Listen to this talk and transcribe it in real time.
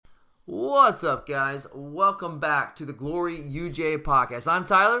What's up, guys? Welcome back to the Glory UJ podcast. I'm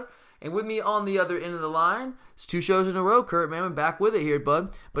Tyler, and with me on the other end of the line, it's 2 shows in a row. Kurt, man, I'm back with it here,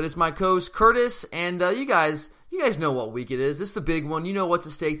 bud. But it's my co-host Curtis, and you guys know what week it is. This is the big one. You know what's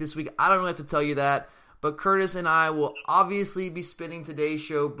at stake this week. I don't really have to tell you that. But Curtis and I will obviously be spending today's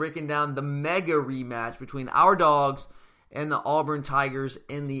show breaking down the mega rematch between our Dogs and the Auburn Tigers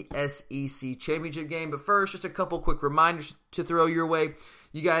in the SEC Championship game. But first, just a couple quick reminders to throw your way.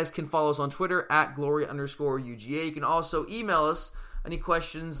 You guys can follow us on Twitter at glory_UGA. You can also email us any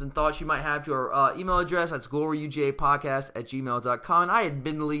questions and thoughts you might have to our email address. That's gloryujapodcast@gmail.com. And I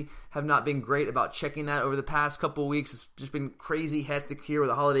admittedly have not been great about checking that over the past couple weeks. It's just been crazy hectic here with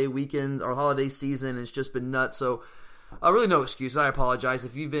the holiday weekend or holiday season. It's just been nuts. So really no excuse. I apologize.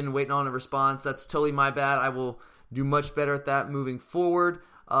 If you've been waiting on a response, that's totally my bad. I will do much better at that moving forward.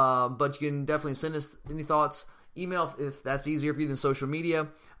 But you can definitely send us any thoughts. Email if that's easier for you than social media.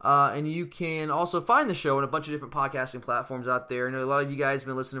 And you can also find the show on a bunch of different podcasting platforms out there. I know a lot of you guys have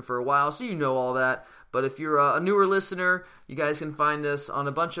been listening for a while, so you know all that. But if you're a newer listener, you guys can find us on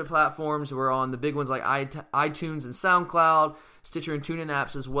a bunch of platforms. We're on the big ones like iTunes and SoundCloud, Stitcher and TuneIn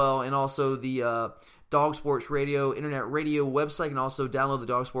apps as well, and also the Dog Sports Radio internet radio website. You can also download the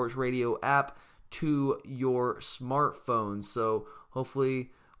Dog Sports Radio app to your smartphone. So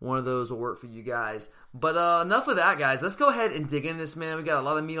hopefully one of those will work for you guys. But enough of that, guys. Let's go ahead and dig into this, man. We got a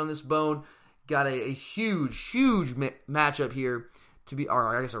lot of meat on this bone. Got a huge matchup here to be,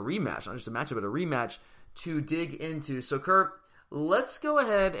 or I guess a rematch, not just a matchup, but a rematch to dig into. So, Kurt, let's go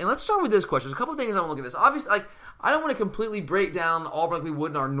ahead and let's start with this question. There's a couple of things I want to look at this. Obviously, I don't want to completely break down Auburn like we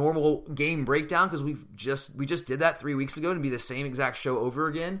would in our normal game breakdown because we just did that 3 weeks ago and it'd be the same exact show over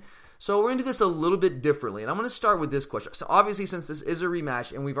again. So we're going to do this a little bit differently, and I'm going to start with this question. So obviously, since this is a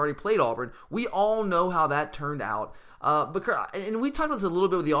rematch and we've already played Auburn, we all know how that turned out. And we talked about this a little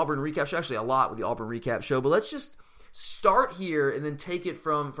bit with the Auburn recap show, actually a lot with the Auburn recap show, but let's just start here and then take it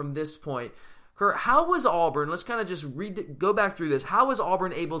from this point. Kurt, how was Auburn, let's kind of just go back through this, how was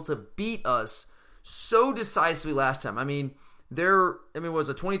Auburn able to beat us so decisively last time? It was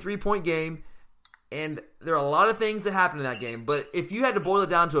a 23-point game. And there are a lot of things that happened in that game. But if you had to boil it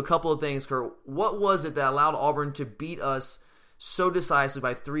down to a couple of things, Kurt, what was it that allowed Auburn to beat us so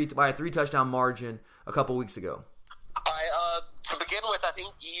decisively by a 3-touchdown margin a couple weeks ago? To begin with, I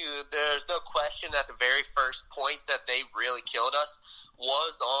think there's no question that the very first point that they really killed us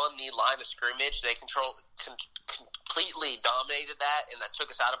was on the line of scrimmage. They completely dominated that, and that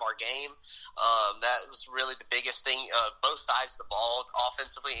took us out of our game. That was really the biggest thing, both sides of the ball,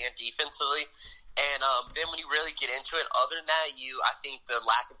 offensively and defensively. And then when you really get into it, other than that, I think the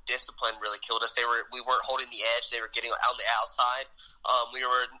lack of discipline really killed us. We weren't holding the edge. They were getting on the outside. We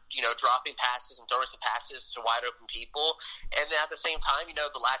were, dropping passes and throwing some passes to wide open people. And then at the same time,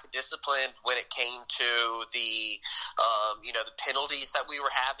 the lack of discipline when it came to the penalties that we were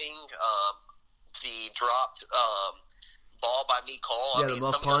having, the dropped ball by me, Cole. Yeah, the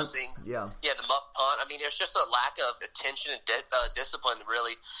muff punt. Those things. Yeah, the muff punt. There's just a lack of attention and discipline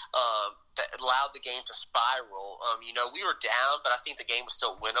really that allowed the game to spiral. We were down, but I think the game was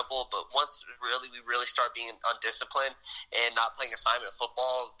still winnable. But once we really started being undisciplined and not playing assignment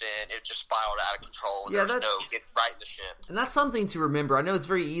football, then it just spiraled out of control. And there was no getting right in the ship. And that's something to remember. I know it's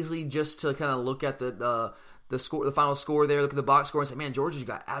very easy just to kind of look at the score, the final score there, look at the box score and say, man, Georgia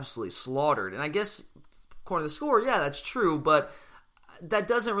got absolutely slaughtered. And I guess according to the score, yeah, that's true, but that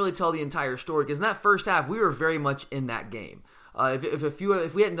doesn't really tell the entire story because in that first half, we were very much in that game. If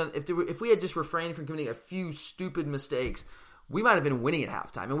we had just refrained from committing a few stupid mistakes, we might have been winning at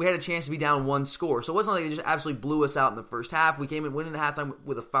halftime, and we had a chance to be down 1 score. So it wasn't like they just absolutely blew us out in the first half. We came in winning at halftime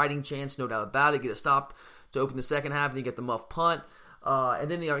with a fighting chance, no doubt about it. Get a stop to open the second half, and then you get the muff punt.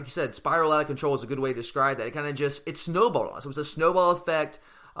 And then, like you said, spiral out of control is a good way to describe that. It kind of it snowballed on us. It was a snowball effect,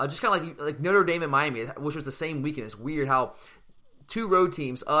 just kind of like Notre Dame at Miami, which was the same weekend. It's weird how 2 road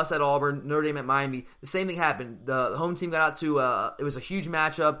teams, us at Auburn, Notre Dame at Miami, the same thing happened. The home team got out to, it was a huge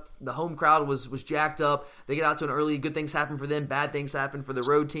matchup. The home crowd was jacked up. They get out to an early, good things happen for them, bad things happen for the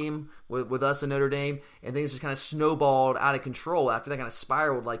road team with us and Notre Dame, and things just kind of snowballed out of control after that kind of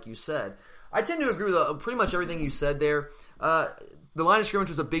spiraled, like you said. I tend to agree with pretty much everything you said there. The line of scrimmage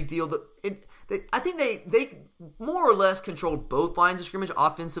was a big deal. I think they more or less controlled both lines of scrimmage,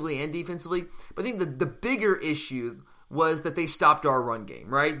 offensively and defensively. But I think the bigger issue was that they stopped our run game,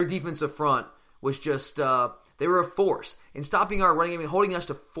 right? Their defensive front was just, they were a force. In stopping our running game and holding us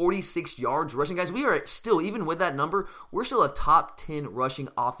to 46 yards rushing, guys, we are still, even with that number, we're still a top 10 rushing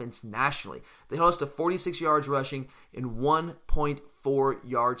offense nationally. They held us to 46 yards rushing and 1.4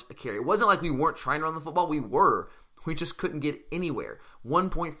 yards a carry. It wasn't like we weren't trying to run the football. We were. We just couldn't get anywhere.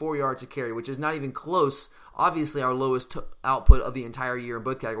 1.4 yards a carry, which is not even close. Obviously, our lowest output of the entire year in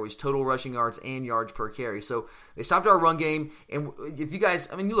both categories, total rushing yards and yards per carry. So they stopped our run game. And if you guys,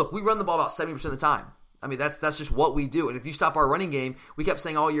 look, we run the ball about 70% of the time. That's just what we do. And if you stop our running game, we kept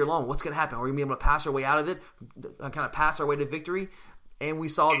saying all year long, what's going to happen? Are we going to be able to pass our way out of it, kind of pass our way to victory? And we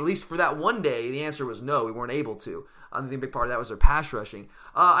saw, at least for that one day, the answer was no, we weren't able to. I think a big part of that was their pass rushing.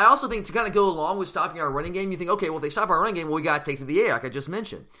 I also think to kind of go along with stopping our running game, you think, okay, well, if they stop our running game, well, we got to take to the air, like I just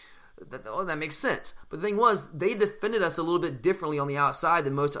mentioned. That makes sense. But the thing was, they defended us a little bit differently on the outside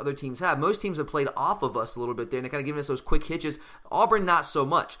than most other teams have. Most teams have played off of us a little bit there, and they kind of given us those quick hitches. Auburn, not so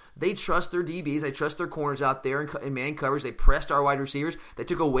much. They trust their DBs. They trust their corners out there in man coverage. They pressed our wide receivers. They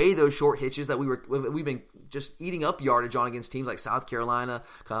took away those short hitches that we've been just eating up yardage on against teams like South Carolina,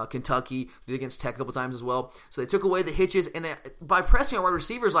 Kentucky. We did against Tech a couple times as well. So they took away the hitches, and by pressing our wide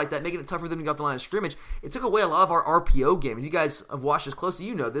receivers like that, making it tougher for them to get off the line of scrimmage, it took away a lot of our RPO game. If you guys have watched us closely,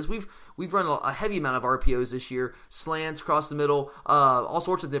 you know this. We've run a heavy amount of RPOs this year, slants across the middle, all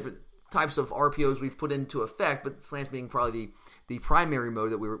sorts of different types of RPOs we've put into effect, but slants being probably the primary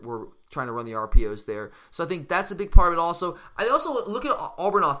mode that we're trying to run the RPOs there. So I think that's a big part of it also. I also look at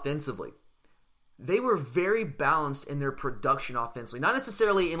Auburn offensively. They were very balanced in their production offensively. Not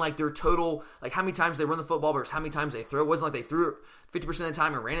necessarily in like their total, like how many times they run the football versus how many times they throw. It wasn't like they threw it 50% of the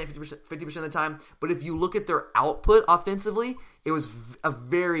time and ran it 50% of the time. But if you look at their output offensively, it was a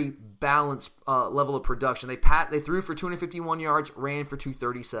very balanced level of production. They threw for 251 yards, ran for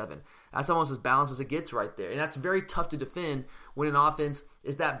 237. That's almost as balanced as it gets right there. And that's very tough to defend when an offense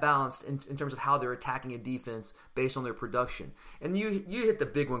is that balanced in terms of how they're attacking a defense based on their production. And you hit the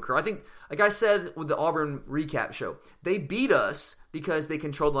big one, Kerr. I think, like I said with the Auburn recap show, they beat us because they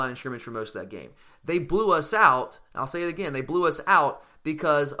controlled the line of scrimmage for most of that game. They blew us out. I'll say it again. They blew us out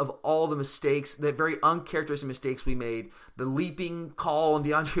because of all the mistakes, the very uncharacteristic mistakes we made. The leaping call on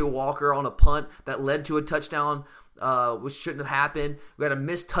DeAndre Walker on a punt that led to a touchdown, which shouldn't have happened. We had a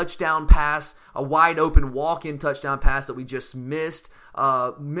missed touchdown pass, a wide open walk-in touchdown pass that we just missed. We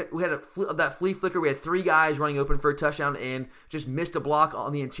had that flea flicker. We had three guys running open for a touchdown and just missed a block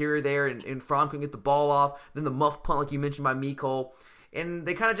on the interior there, and Fromm couldn't get the ball off. Then the muff punt, like you mentioned by Mecole. And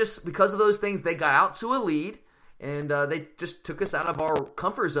they kind of just, because of those things, they got out to a lead, and they just took us out of our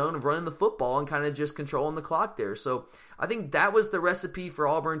comfort zone of running the football and kind of just controlling the clock there. So I think that was the recipe for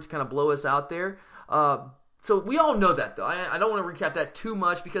Auburn to kind of blow us out there. So we all know that, though. I don't want to recap that too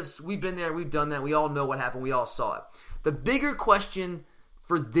much because we've been there, we've done that, we all know what happened, we all saw it. The bigger question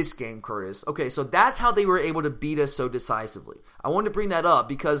for this game, Curtis, okay, so that's how they were able to beat us so decisively. I wanted to bring that up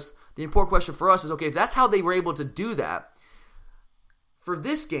because the important question for us is, okay, if that's how they were able to do that, for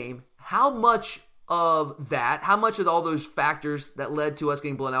this game, how much of that, how much of all those factors that led to us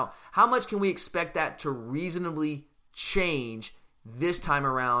getting blown out, how much can we expect that to reasonably change this time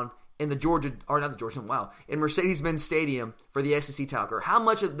around in in Mercedes-Benz Stadium for the SEC title? How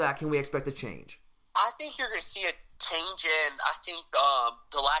much of that can we expect to change? I think you're going to see a change in, I think,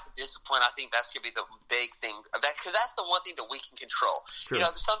 the lack of discipline. I think that's going to be the big thing, because that's the one thing that we can control. True. You know,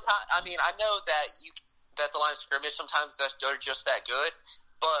 sometimes, I know that the line of scrimmage, sometimes they're just that good,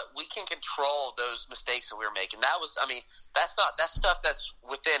 but we can control those mistakes that we were making. That's stuff that's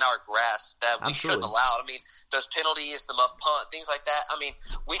within our grasp that we shouldn't allow. Those penalties, the muff punt, things like that.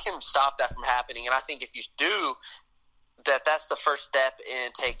 We can stop that from happening, and I think if you do, that's the first step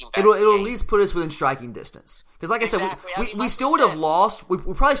in taking back It'll at least put us within striking distance. Because like exactly. I said, we still would have lost. We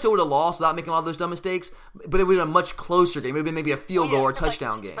probably still would have lost without making a lot of those dumb mistakes, but it would have been a much closer game. It would have been maybe a field goal or a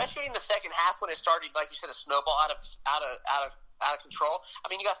touchdown game. Especially in the second half when it started, like you said, a snowball out of control.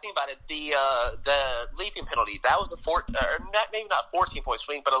 You got to think about it. The leaping penalty, that was maybe not 14-point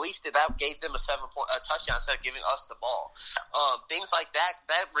swing, but at least that gave them a 7-point touchdown instead of giving us the ball. Things like that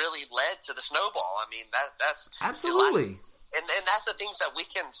really led to the snowball. That's absolutely. And that's the things that we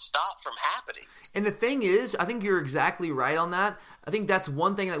can stop from happening. And the thing is, I think you're exactly right on that. I think that's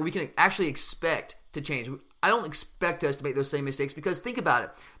one thing that we can actually expect to change. I don't expect us to make those same mistakes because think about it.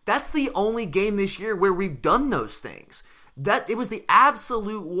 That's the only game this year where we've done those things. That it was the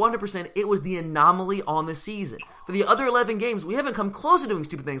absolute 100%. It was the anomaly on the season. For the other 11 games, we haven't come close to doing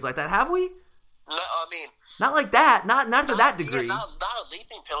stupid things like that, have we? No, not like that. Not to that degree. Not a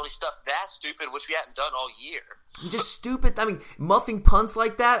leaping penalty stuff that stupid, which we hadn't done all year. Just stupid. Muffing punts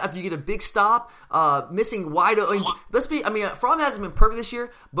like that after you get a big stop, missing wide open. Fromm hasn't been perfect this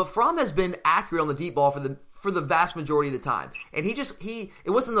year, but Fromm has been accurate on the deep ball for the vast majority of the time. And it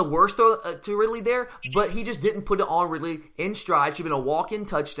wasn't the worst throw to Ridley there, but he just didn't put it on Ridley in stride. Should have been a walk-in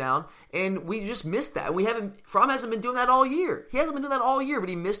touchdown, and we just missed that. Fromm hasn't been doing that all year. He hasn't been doing that all year, but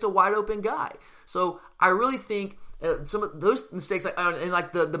he missed a wide open guy. So I really think Some of those mistakes, and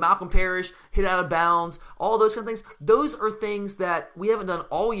like the Malcolm Parrish hit out of bounds, all those kind of things, those are things that we haven't done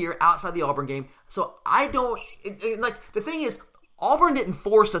all year outside the Auburn game. So I don't like the thing is Auburn didn't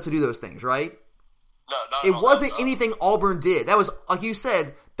force us to do those things, right? No, it wasn't anything Auburn did. That was, like you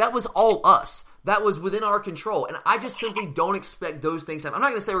said, that was all us. That was within our control, and I just simply don't expect those things to happen. I'm not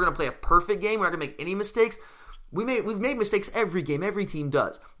going to say we're going to play a perfect game. We're not going to make any mistakes. We've made mistakes every game. Every team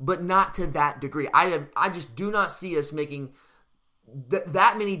does, but not to that degree. I just do not see us making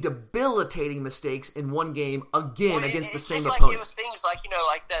that many debilitating mistakes in one game again against the same opponent. It was things like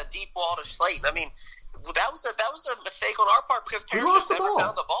like the deep wall to Slayton. I mean, that was a mistake on our part because Parrish never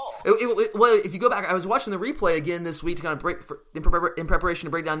found the ball. Well, if you go back, I was watching the replay again this week to kind of in preparation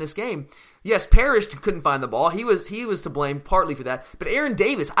to break down this game. Yes, Parrish couldn't find the ball. He was to blame partly for that. But Aaron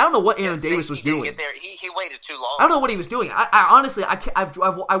Davis, I don't know what Aaron Davis was doing. Get there. He waited too long. I don't know what he was doing. I honestly,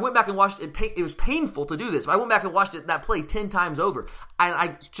 I went back and watched it. It was painful to do this. But I went back and watched that play 10 times over. And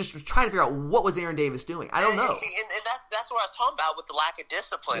I just was trying to figure out what was Aaron Davis doing. I don't know. And that's what I was talking about with the lack of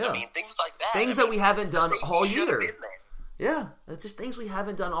discipline. Yeah. I mean, things like that. Things that we haven't done all year. Yeah, it's just things we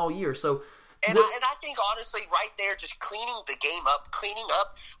haven't done all year. So. And I think, honestly, right there, just cleaning the game up, cleaning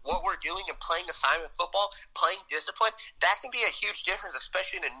up what we're doing and playing assignment football, playing discipline, that can be a huge difference,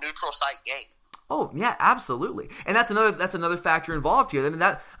 especially in a neutral site game. Oh, yeah, absolutely. And that's another factor involved here.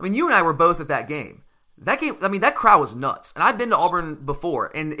 I mean, you and I were both at that game. That game, I mean, that crowd was nuts. And I've been to Auburn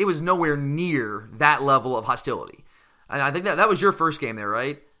before, and it was nowhere near that level of hostility. And I think that was your first game there,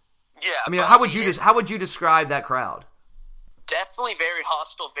 right? Yeah. I mean, how would you describe that crowd? Definitely very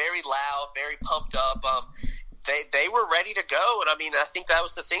hostile, very loud, very pumped up. They were ready to go, and I mean, I think that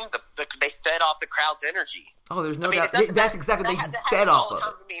was the thing. They fed off the crowd's energy. Oh, there's no doubt. That's exactly they fed off of it.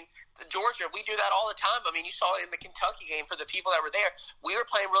 I mean, Georgia, we do that all the time. I mean, you saw it in the Kentucky game for the people that were there. We were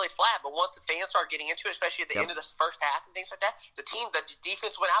playing really flat, but once the fans started getting into it, especially at the end of the first half and things like that, the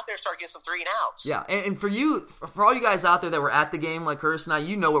defense went out there and started getting some 3 and outs. Yeah, and for all you guys out there that were at the game, like Curtis and I,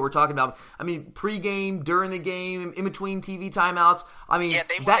 you know what we're talking about. I mean, pregame, during the game, in between TV timeouts. I mean,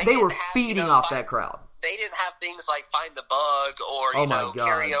 they were feeding off that crowd. They didn't have things like Find the Bug or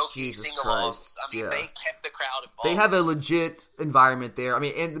karaoke sing-alongs. I mean, they kept the crowd involved. They have a legit environment there. I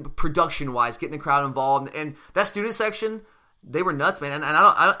mean, and production-wise, getting the crowd involved. And that student section, they were nuts, man. And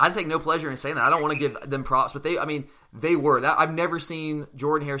I take no pleasure in saying that. I don't want to give them props, but they were. I've never seen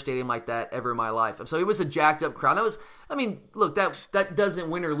Jordan-Hare Stadium like that ever in my life. So it was a jacked-up crowd. Look, that doesn't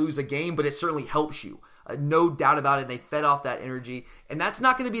win or lose a game, but it certainly helps you. No doubt about it. They fed off that energy, and that's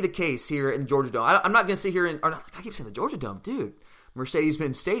not going to be the case here in Georgia Dome. I'm not going to sit here I keep saying the Georgia Dome, dude.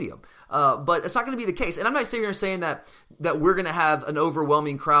 Mercedes-Benz Stadium. But it's not going to be the case. And I'm not sitting here saying that we're going to have an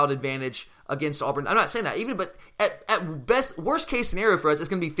overwhelming crowd advantage against Auburn. I'm not saying that. But at worst case scenario for us, it's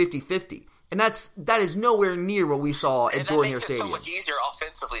going to be 50-50. And that is nowhere near what we saw at Jordan-Hare Stadium. That makes it so much easier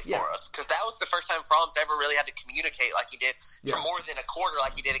offensively for us, because that was the first time Fromm's ever really had to communicate like he did for more than a quarter,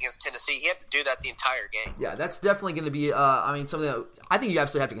 like he did against Tennessee. He had to do that the entire game. Yeah, that's definitely going to be, something that I think you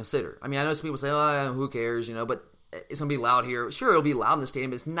absolutely have to consider. I mean, I know some people say, who cares, but it's going to be loud here. Sure, it'll be loud in the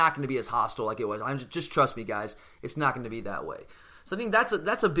stadium, but it's not going to be as hostile like it was. Just trust me, guys. It's not going to be that way. So I think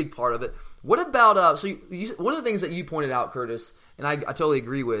that's a big part of it. What about one of the things that you pointed out, Curtis, and I totally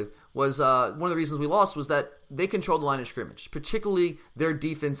agree with, was one of the reasons we lost was that they controlled the line of scrimmage, particularly their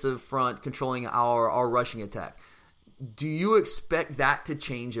defensive front controlling our rushing attack. Do you expect that to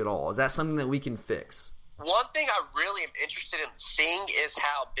change at all? Is that something that we can fix? One thing I really am interested in seeing is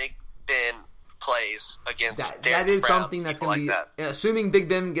how Big Ben plays against that is something that's going to be, assuming Big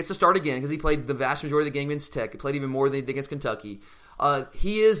Ben gets to start again, because he played the vast majority of the game against Tech. He played even more than he did against Kentucky.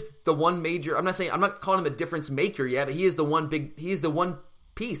 He is the one major. I'm not calling him a difference maker yet, but he is the one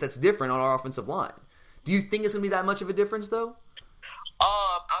piece that's different on our offensive line. Do you think it's going to be that much of a difference, though?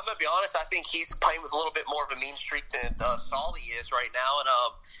 I'm going to be honest. I think he's playing with a little bit more of a mean streak than Solly is right now. And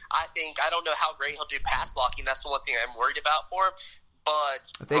I don't know how great he'll do pass blocking. That's the one thing I'm worried about for him.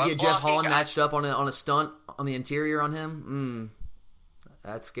 But if they get Jeff Holland matched up on a stunt on the interior on him,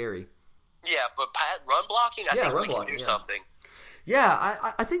 that's scary. Yeah, but run blocking, I think we can do something. Yeah,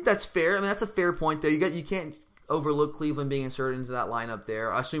 I think that's fair. I mean, that's a fair point there. You can't overlook Cleveland being inserted into that lineup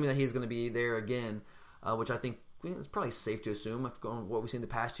there, assuming that he's going to be there again, which I think it's probably safe to assume after what we've seen the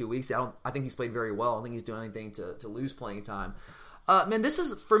past 2 weeks. I think he's played very well. I don't think he's doing anything to lose playing time. Man, this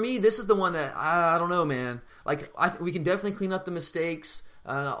is the one that I don't know, man. Like, we can definitely clean up the mistakes,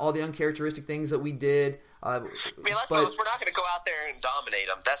 all the uncharacteristic things that we did. I mean, let's be honest, we're not going to go out there and dominate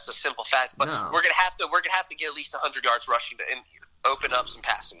them. That's the simple fact. But we're going to have to get at least 100 yards rushing and open up some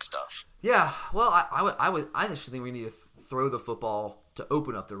passing stuff. Yeah, well, I actually think we need to throw the football to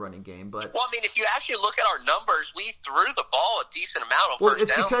open up the running game. But well, I mean, if you actually look at our numbers, we threw the ball a decent amount on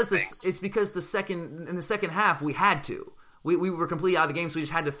first down. It's because in the second half we had to. We were completely out of the game, so we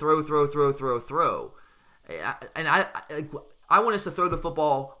just had to throw. And I want us to throw the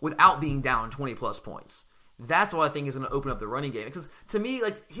football without being down 20-plus points. That's what I think is going to open up the running game. Because to me,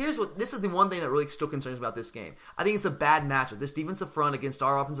 this is the one thing that really still concerns me about this game. I think it's a bad matchup. This defensive front against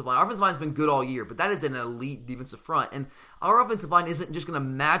our offensive line. Our offensive line has been good all year, but that is an elite defensive front. And our offensive line isn't just going to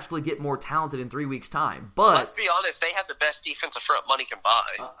magically get more talented in 3 weeks' time. But let's be honest, they have the best defensive front money can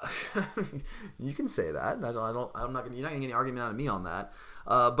buy. You can say that. You're not going to get any argument out of me on that.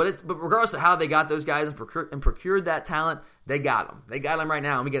 But regardless of how they got those guys and procured that talent, they got them. They got them right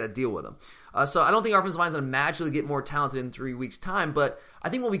now, and we got to deal with them. So I don't think our offensive line is going to magically get more talented in 3 weeks' time, but I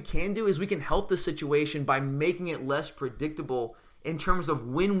think what we can do is we can help the situation by making it less predictable in terms of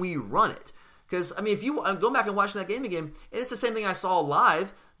when we run it. Because, I mean, if you go back and watch that game again, and it's the same thing I saw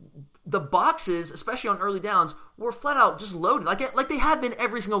live, the boxes, especially on early downs, were flat out just loaded. Like they have been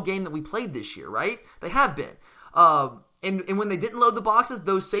every single game that we played this year, right? They have been. And when they didn't load the boxes,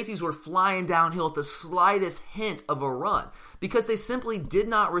 those safeties were flying downhill at the slightest hint of a run because they simply did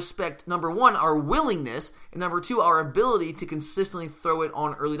not respect, number one, our willingness, and number two, our ability to consistently throw it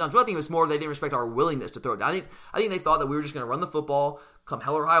on early downs. Well, I think it was more they didn't respect our willingness to throw it down. I think they thought that we were just going to run the football come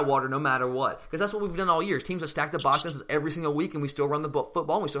hell or high water no matter what, because that's what we've done all year. Teams have stacked the boxes every single week, and we still run the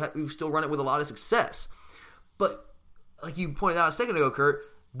football, and we still run it with a lot of success. But like you pointed out a second ago, Kurt,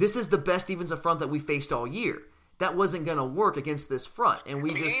 this is the best defensive front that we faced all year. That wasn't going to work against this front, and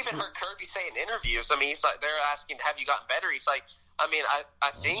we just. You even heard Kirby say in interviews. I mean, he's like, they're asking, "Have you gotten better?" He's like, "I mean,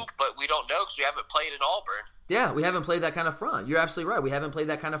 I think, but we don't know because we haven't played in Auburn." Yeah, we haven't played that kind of front. You're absolutely right. We haven't played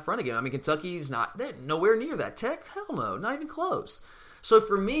that kind of front again. I mean, Kentucky's they're nowhere near that. Tech, hell no, not even close. So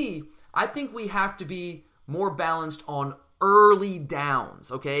for me, I think we have to be more balanced on early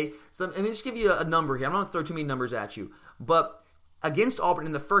downs. Okay, so and then just give you a number here. I'm not going to throw too many numbers at you, but. Against Auburn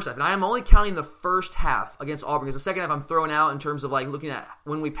in the first half, and I am only counting the first half against Auburn because the second half I'm throwing out in terms of like looking at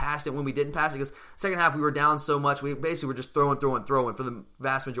when we passed it, when we didn't pass it, because second half we were down so much, we basically were just throwing for the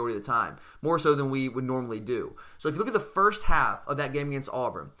vast majority of the time, more so than we would normally do. So if you look at the first half of that game against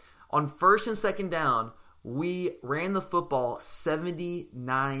Auburn, on first and second down, we ran the football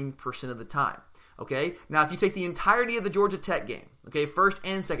 79% of the time. Okay? Now if you take the entirety of the Georgia Tech game, okay, first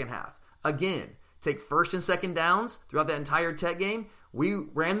and second half, again, take first and second downs throughout that entire Tech game. We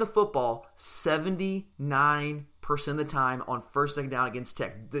ran the football 79% of the time on first and second down against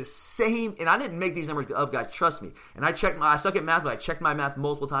Tech. The same, and I didn't make these numbers up, guys. Trust me. And I suck at math, but I checked my math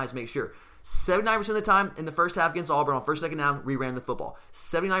multiple times to make sure. 79% of the time in the first half against Auburn on first and second down, we ran the football.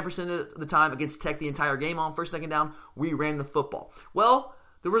 79% of the time against Tech the entire game on first and second down, we ran the football. Well,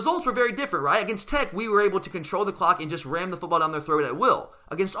 the results were very different, right? Against Tech, we were able to control the clock and just ram the football down their throat at will.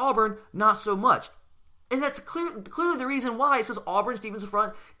 Against Auburn, not so much. And that's clearly the reason why. It's because Auburn's defensive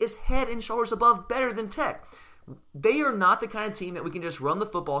front is head and shoulders above better than Tech. They are not the kind of team that we can just run the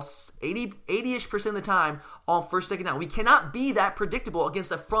football 80-ish% of the time on first, second down. We cannot be that predictable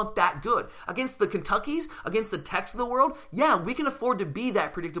against a front that good. Against the Kentuckys, against the Techs of the world, yeah, we can afford to be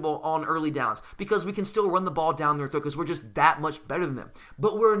that predictable on early downs because we can still run the ball down their throat because we're just that much better than them.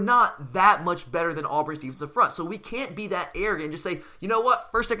 But we're not that much better than Auburn's defensive front. So we can't be that arrogant and just say, you know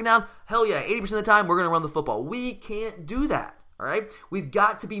what, first, second down, hell yeah, 80% of the time we're going to run the football. We can't do that, all right? We've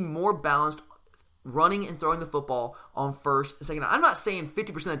got to be more balanced running and throwing the football on first and second down. I'm not saying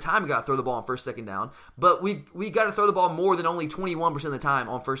 50% of the time we got to throw the ball on first, second down, but we got to throw the ball more than only 21% of the time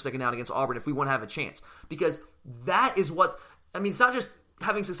on first, second down against Auburn if we want to have a chance. Because that is what, I mean, it's not just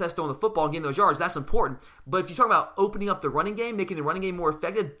having success throwing the football and getting those yards. That's important. But if you talk about opening up the running game, making the running game more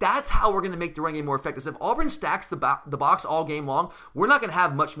effective, that's how we're going to make the running game more effective. So if Auburn stacks the box all game long, we're not going to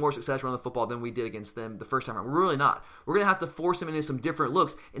have much more success running the football than we did against them the first time around. We're really not. We're going to have to force them into some different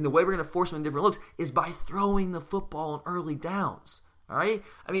looks. And the way we're going to force them into different looks is by throwing the football on early downs. All right?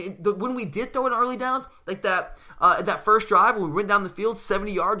 I mean, when we did throw it on early downs, like that first drive when we went down the field,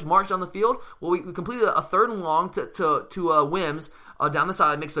 70 yards, marched down the field, well, we completed a third and long to Wims, down the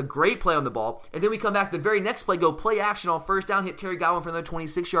side, makes a great play on the ball, and then we come back the very next play, go play action on first down, hit Terry Godwin for another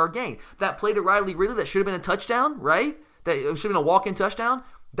 26-yard gain. That play to Riley Ridley that should have been a touchdown, right? That should have been a walk-in touchdown.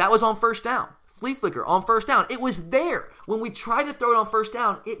 That was on first down. Flea flicker on first down. It was there. When we tried to throw it on first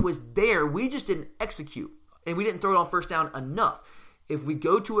down, it was there. We just didn't execute, and we didn't throw it on first down enough. If we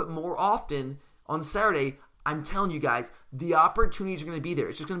go to it more often on Saturday, I'm telling you guys, the opportunities are going to be there.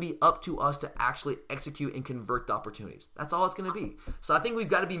 It's just going to be up to us to actually execute and convert the opportunities. That's all it's going to be. So I think we've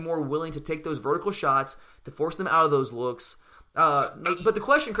got to be more willing to take those vertical shots, to force them out of those looks, But the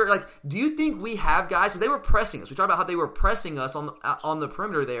question, Kurt, like, do you think we have guys? Because they were pressing us. We talked about how they were pressing us on the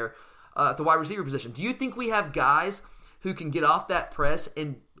perimeter there at the wide receiver position. Do you think we have guys who can get off that press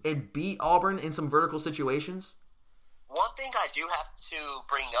and beat Auburn in some vertical situations? One thing I do have to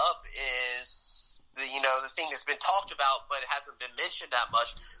bring up is the thing that's been talked about, but it hasn't been mentioned that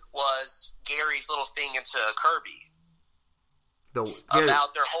much, was Gary's little thing into Kirby.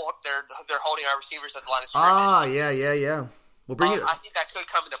 About they're holding our receivers at the line of scrimmage. Yeah. We'll bring it. I think that could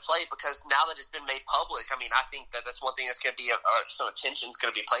come into play because now that it's been made public, I mean, I think that's one thing that's going to be some attention is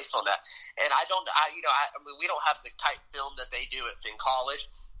going to be placed on that. And I mean, we don't have the type film that they do in college,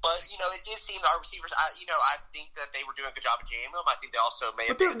 but it did seem our receivers. I think that they were doing a good job of jamming them. I think they also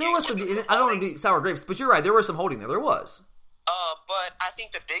may have. But there was some. I don't want to be sour grapes, but you're right. There was some holding there. There was. But I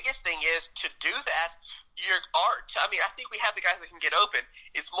think the biggest thing is to do that. I mean, I think we have the guys that can get open.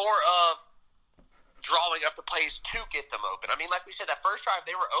 It's more of drawing up the plays to get them open. I mean, like we said, that first drive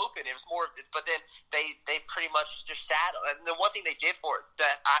they were open. It was more, but then they pretty much just sat. And the one thing they did for it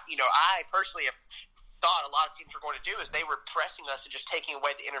that I personally have thought a lot of teams were going to do is they were pressing us and just taking away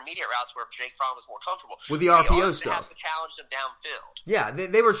the intermediate routes where Jake Fromm was more comfortable with the RPO stuff. They have to challenge them downfield. Yeah,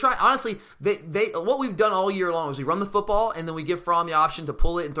 they were trying. Honestly, they what we've done all year long is we run the football and then we give Fromm the option to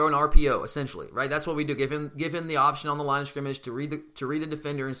pull it and throw an RPO. Essentially, right? That's what we do. Give him the option on the line of scrimmage to read a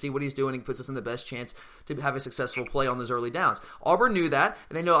defender and see what he's doing. And puts us in the best chance to have a successful play on those early downs. Auburn knew that,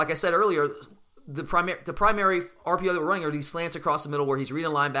 and they know, like I said earlier, the primary RPO that we're running are these slants across the middle where he's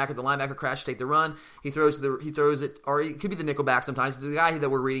reading a linebacker. The linebacker crashes, take the run. He throws it, or it could be the nickel back sometimes. The guy that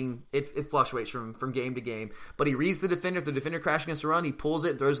we're reading, it fluctuates from game to game. But he reads the defender. If the defender crashes against the run, he pulls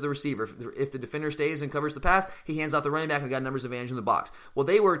it and throws to the receiver. If the defender stays and covers the pass, he hands off the running back and got numbers advantage in the box. Well,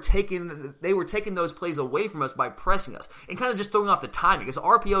 they were taking those plays away from us by pressing us and kind of just throwing off the timing. Because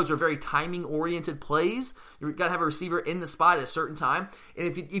RPOs are very timing-oriented plays. You've got to have a receiver in the spot at a certain time. And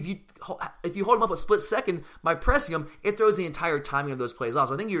if you hold him up a split second by pressing him, it throws the entire timing of those plays off.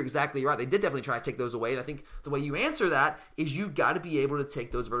 So I think you're exactly right. They did definitely try to take those away. And I think the way you answer that is you got to be able to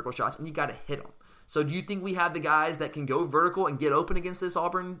take those vertical shots and you got to hit them. So do you think we have the guys that can go vertical and get open against this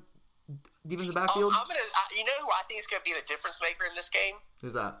Auburn defensive backfield? You know who I think is going to be the difference maker in this game?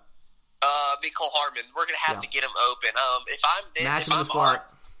 Who's that? Be Cole Hardman. We're going to have to get him open. If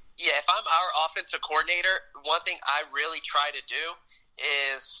I'm our offensive coordinator, one thing I really try to do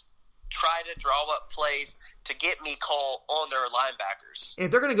is try to draw up plays to get me Cole on their linebackers. And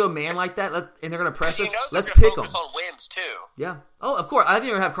if they're going to go man like that, and they're going to press us, let's pick them. On Wims too. Yeah. Oh, of course. I think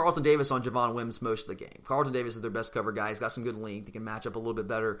they're going to have Carlton Davis on Javon Wims most of the game. Carlton Davis is their best cover guy. He's got some good length. He can match up a little bit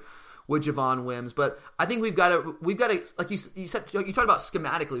better with Javon Wims. But I think we've got to, like you said, you talked about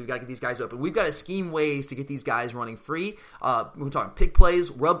schematically, we've got to get these guys open. We've got to scheme ways to get these guys running free. We're talking pick plays,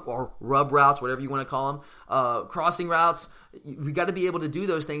 rub routes, whatever you want to call them, crossing routes. We got to be able to do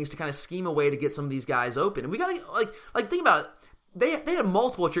those things to kind of scheme a way to get some of these guys open. And we got to, like think about it. They had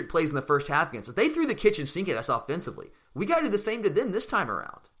multiple trick plays in the first half against us. They threw the kitchen sink at us offensively. We got to do the same to them this time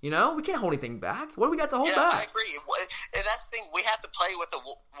around. We can't hold anything back. What do we got to hold back? I agree. And that's the thing. We have to play with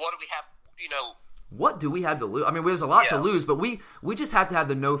what do we have, What do we have to lose? I mean, there's a lot to lose, but we just have to have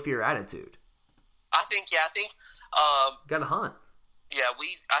the no fear attitude. I think. Got to hunt. Yeah,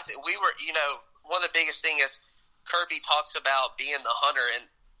 I think we were, one of the biggest thing is Kirby talks about being the hunter, and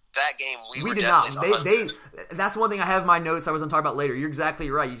that game we did not. That's one thing I have in my notes I was going to talk about later. You're exactly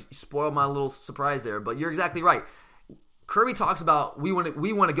right. You spoiled my little surprise there, but you're exactly right. Kirby talks about we want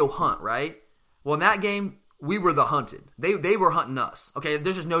to go hunt, right? Well, in that game, we were the hunted. They were hunting us. Okay,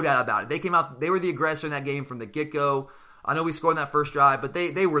 there's just no doubt about it. They came out. They were the aggressor in that game from the get-go. I know we scored in that first drive, but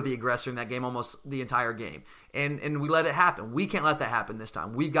they were the aggressor in that game almost the entire game. And we let it happen. We can't let that happen this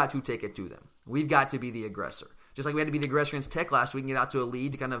time. We've got to take it to them. We've got to be the aggressor. Just like we had to be the aggressor against Tech last week and get out to a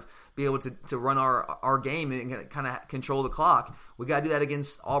lead to kind of be able to run our game and kind of control the clock. We got to do that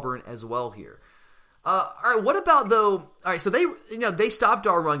against Auburn as well here. All right, what about though? All right, so they stopped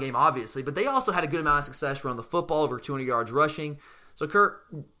our run game obviously, but they also had a good amount of success running the football, over 200 yards rushing. So Kurt,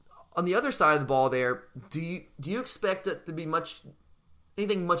 on the other side of the ball, there, do you expect it to be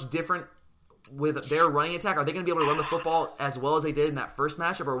anything much different with their running attack? Are they going to be able to run the football as well as they did in that first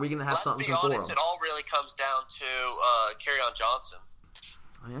matchup, or are we going to have something for them? It all really comes down to Kerryon Johnson.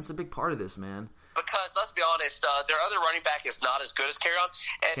 I mean, that's a big part of this, man. Because, let's be honest, their other running back is not as good as Kerryon.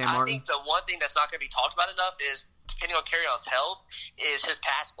 And I think the one thing that's not going to be talked about enough is, depending on Kerryon's health, is his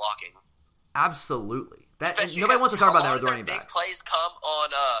pass blocking. Absolutely. Nobody wants to talk about that with running backs. Big plays come on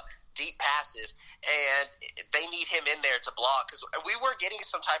deep passes, and they need him in there to block. Because we were getting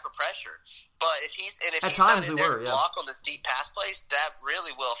some type of pressure. But if he's not in there to block on the deep pass plays, that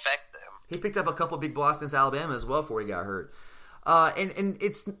really will affect them. He picked up a couple big blocks against Alabama as well before he got hurt. And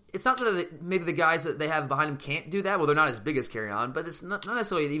it's not that maybe the guys that they have behind him can't do that. Well, they're not as big as Kerryon, but it's not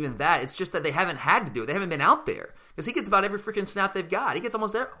necessarily even that. It's just that they haven't had to do it. They haven't been out there. Because he gets about every freaking snap they've got. He gets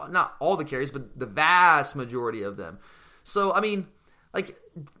almost not all the carries, but the vast majority of them. So, I mean, like,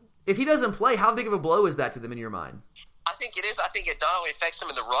 if he doesn't play, how big of a blow is that to them in your mind? I think it is. I think it not only affects him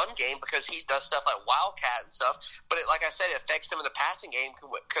in the run game because he does stuff like Wildcat and stuff, but like I said, it affects him in the passing game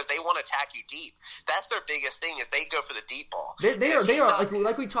because they want to attack you deep. That's their biggest thing is they go for the deep ball. They are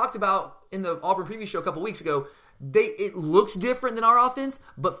like we talked about in the Auburn preview show a couple weeks ago. It looks different than our offense,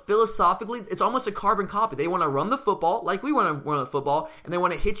 but philosophically, it's almost a carbon copy. They want to run the football like we want to run the football, and they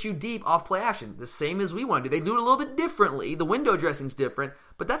want to hit you deep off play action, the same as we want to do. They do it a little bit differently. The window dressing's different,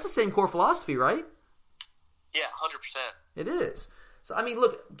 but that's the same core philosophy, right? Yeah, 100%. It is. So, I mean,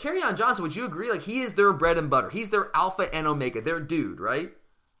 look, Kerryon Johnson, would you agree? Like, he is their bread and butter. He's their alpha and omega, their dude, right?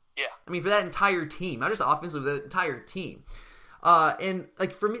 Yeah. I mean, for that entire team, not just offensively, the entire team. And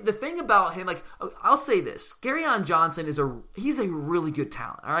like for me, the thing about him, like I'll say this, Kerryon Johnson he's a really good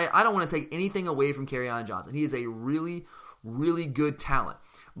talent. All right, I don't want to take anything away from Kerryon Johnson. He is a really, really good talent.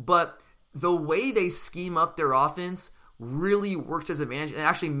 But the way they scheme up their offense really works to his advantage and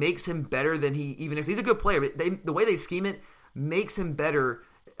actually makes him better than he even is. He's a good player, but the way they scheme it makes him better,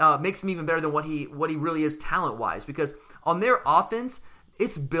 makes him even better than what he really is talent wise. Because on their offense,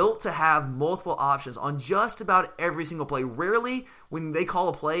 it's built to have multiple options on just about every single play. Rarely, when they call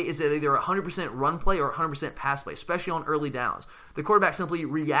a play, is it either 100% run play or 100% pass play, especially on early downs. The quarterback simply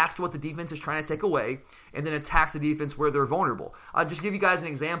reacts to what the defense is trying to take away and then attacks the defense where they're vulnerable. I'll just give you guys an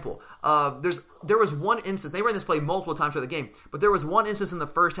example. There was one instance, they ran this play multiple times throughout the game, but there was one instance in the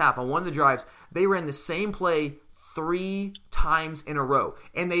first half on one of the drives, they ran the same play 3 times in a row,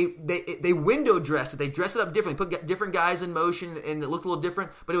 and they window dressed it. They dressed it up differently, put different guys in motion, and it looked a little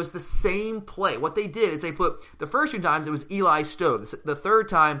different. But it was the same play. What they did is they put the first 2 times it was Eli Stove. The third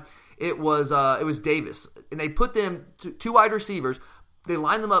time it was Davis, and they put them 2 wide receivers. They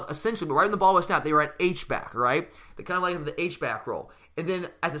lined them up essentially, but right when the ball was snapped, they were at H-back, right? They kind of lined up the H-back roll. And then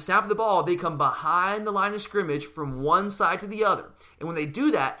at the snap of the ball, they come behind the line of scrimmage from one side to the other. And when they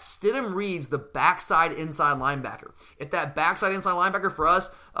do that, Stidham reads the backside inside linebacker. If that backside inside linebacker for us,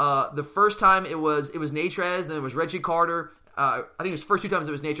 the first time it was Natrez, then it was Reggie Carter. I think it was the first 2 times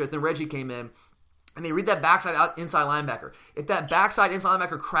it was Natrez, then Reggie came in. And they read that backside inside linebacker. If that backside inside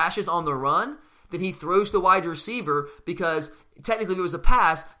linebacker crashes on the run, then he throws to the wide receiver because technically if it was a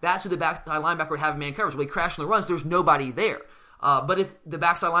pass, that's who the backside linebacker would have in man coverage. When he crashed on the runs, there's nobody there. But if the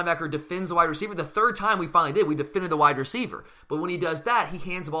backside linebacker defends the wide receiver, the third time we finally did, we defended the wide receiver. But when he does that, he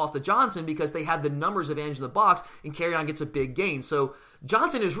hands the ball off to Johnson because they have the numbers advantage in the box, and Kerryon gets a big gain. So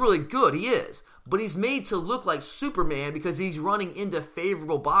Johnson is really good, he is. But he's made to look like Superman because he's running into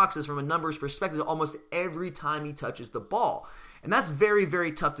favorable boxes from a numbers perspective almost every time he touches the ball. And that's very,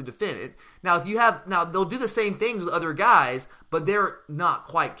 very tough to defend. Now, they'll do the same things with other guys, but they're not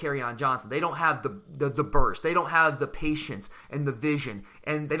quite Kerryon Johnson. They don't have the burst. They don't have the patience and the vision,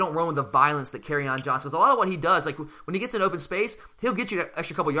 and they don't run with the violence that Kerryon Johnson does. A lot of what he does, like when he gets in open space, he'll get you an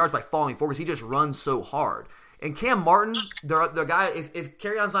extra couple yards by falling forward because he just runs so hard. And Cam Martin, the guy, if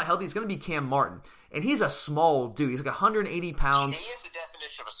Kerryon's not healthy, it's going to be Cam Martin. And he's a small dude. He's like 180 pounds. He is the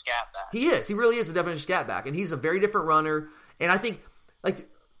definition of a scat back. He is. He really is the definition of a scat back. And he's a very different runner. And I think, like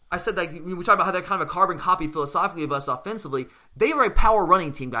I said, like we talk about how they're kind of a carbon copy philosophically of us offensively. They are a power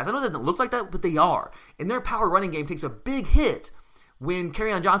running team, guys. I know that doesn't look like that, but they are. And their power running game takes a big hit when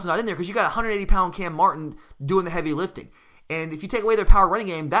Kerryon Johnson's not in there because you got 180-pound Cam Martin doing the heavy lifting. And if you take away their power running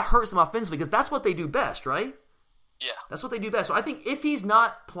game, that hurts them offensively because that's what they do best, right? Yeah. That's what they do best. So I think if he's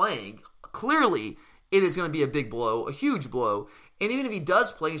not playing, clearly it is going to be a big blow, a huge blow. And even if he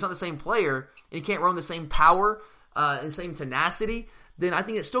does play, he's not the same player, and he can't run the same power and the same tenacity, then I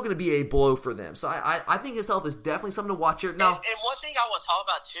think it's still going to be a blow for them. So I think his health is definitely something to watch here. Now, and one thing I want to talk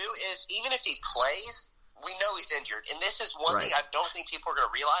about, too, is even if he plays, we know he's injured. And this is one thing I don't think people are going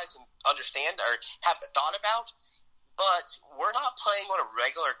to realize and understand or have thought about. But we're not playing on a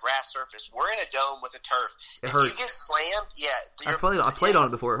regular grass surface. We're in a dome with a turf. It if hurts. you get slammed, I played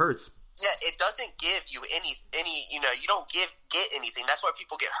on it before. It hurts. Yeah, it doesn't give you any you don't get anything. That's why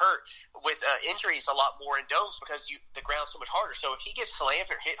people get hurt with injuries a lot more in domes because the ground's so much harder. So if he gets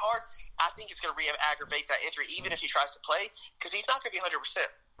slammed or hit hard, I think it's going to re-aggravate that injury even if he tries to play because he's not going to be 100%.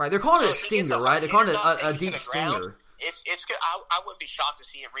 Right, they're calling it a stinger, right? They're calling it a deep stinger. It's good. I wouldn't be shocked to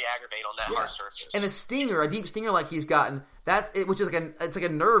see it re-aggravate on that hard surface. And a stinger, a deep stinger like he's gotten, which is it's like a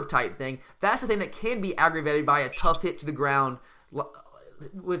nerve type thing. That's the thing that can be aggravated by a tough hit to the ground.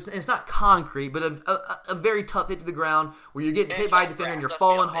 It's not concrete, but a very tough hit to the ground where you're getting hit by a defender and you're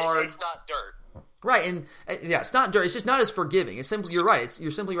falling hard. It's not dirt. Right, and yeah, it's not dirty. It's just not as forgiving. It's simply, you're right. You're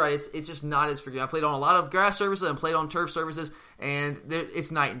simply right. It's just not as forgiving. I played on a lot of grass surfaces and played on turf surfaces, and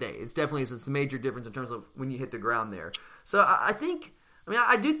it's night and day. It's definitely it's a major difference in terms of when you hit the ground there. So I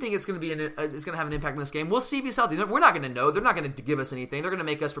do think it's going to it's going to have an impact on this game. We'll see if he's healthy. We're not going to know. They're not going to give us anything. They're going to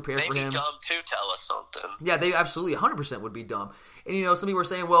make us prepare for him. They'd be dumb to tell us something. Yeah, they absolutely 100% would be dumb. And, some people were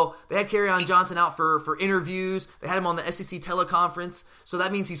saying, well, they had Kerryon Johnson out for interviews. They had him on the SEC teleconference, so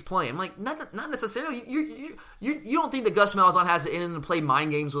that means he's playing. I'm like, not necessarily. You don't think that Gus Malzahn has it in him to play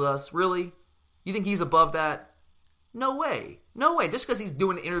mind games with us, really? You think he's above that? No way. Just because he's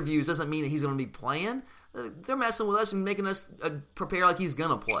doing interviews doesn't mean that he's going to be playing. They're messing with us and making us prepare like he's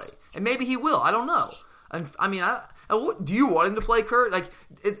going to play. And maybe he will. I don't know. And do you want him to play, Kurt? Like,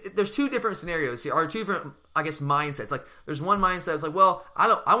 there's two different scenarios here, or two different, I guess, mindsets. Like, there's one mindset that's like, well,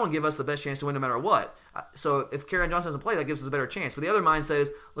 I want to give us the best chance to win no matter what. So if Kerryon Johnson doesn't play, that gives us a better chance. But the other mindset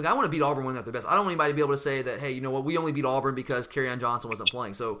is, look, I want to beat Auburn when they're the best. I don't want anybody to be able to say that, hey, you know what, we only beat Auburn because Kerryon Johnson wasn't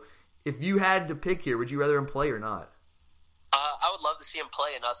playing. So if you had to pick here, would you rather him play or not? I would love to see him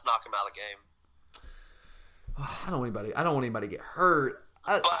play and us knock him out of the game. I don't want anybody to get hurt.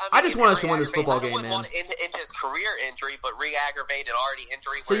 I just want us to win this football game, man. I wouldn't want in his career injury, but re-aggravated already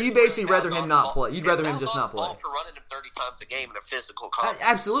injury. So you basically rather him not play. You'd rather him just not play. For running him 30 times a game in a physical conference.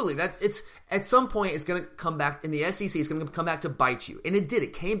 Absolutely. At some point it's going to come back in the SEC. It's going to come back to bite you, and it did.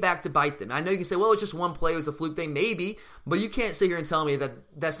 It came back to bite them. I know you can say, well, it's just one play. It was a fluke thing, maybe, but you can't sit here and tell me that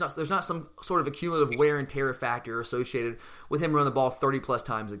there's not some sort of accumulative wear and tear factor associated with him running the ball 30 plus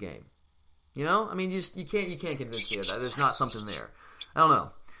times a game. You can't convince me of that. There's not something there. I don't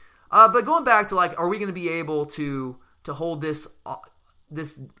know. But going back to, like, are we going to be able to hold this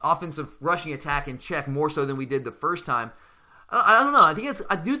offensive rushing attack in check more so than we did the first time? I don't know.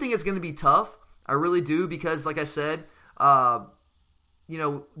 I do think it's going to be tough. I really do, because, like I said, the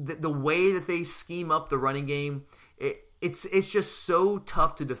way that they scheme up the running game, it's just so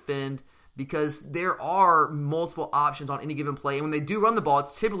tough to defend, because there are multiple options on any given play. And when they do run the ball,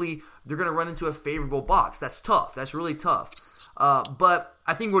 it's typically they're going to run into a favorable box. That's tough. That's really tough. But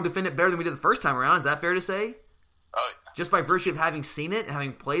I think we'll defend it better than we did the first time around. Is that fair to say? Oh, yeah. Just by virtue of having seen it and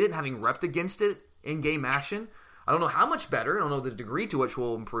having played it and having repped against it in game action. I don't know how much better. I don't know the degree to which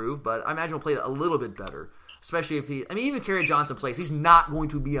we'll improve, but I imagine we'll play it a little bit better. Especially if even Kerryon Johnson plays, he's not going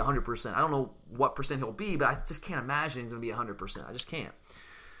to be 100%. I don't know what percent he'll be, but I just can't imagine he's going to be 100%. I just can't.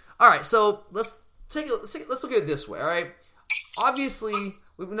 All right, so let's look at it this way. All right, obviously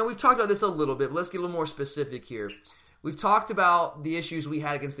we've talked about this a little bit, but let's get a little more specific here. We've talked about the issues we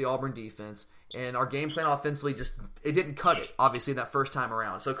had against the Auburn defense, and our game plan offensively it didn't cut it, obviously, that first time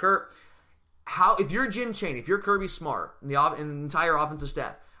around. So, Kurt, if you're Jim Chaney, if you're Kirby Smart, and the entire offensive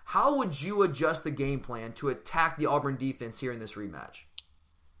staff, how would you adjust the game plan to attack the Auburn defense here in this rematch?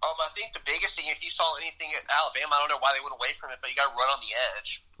 I think the biggest thing, if you saw anything at Alabama, I don't know why they went away from it, but you got to run on the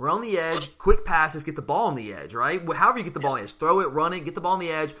edge. Run on the edge, quick passes, get the ball on the edge, right? However you get the ball on the edge, throw it, run it, get the ball on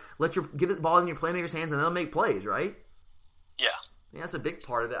the edge, get the ball in your playmakers' hands, and they'll make plays, right? Yeah, that's a big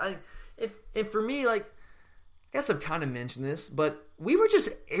part of it. If for me, like, I guess I've kind of mentioned this, but we were just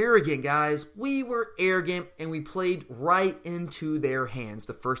arrogant, guys. We were arrogant, and we played right into their hands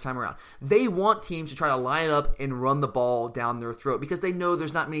the first time around. They want teams to try to line up and run the ball down their throat because they know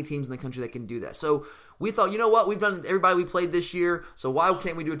there's not many teams in the country that can do that. So we thought, you know what? We've done everybody we played this year, so why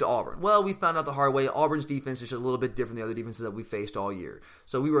can't we do it to Auburn? Well, we found out the hard way. Auburn's defense is just a little bit different than the other defenses that we faced all year.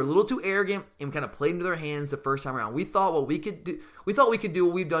 So we were a little too arrogant and kind of played into their hands the first time around. We thought we could do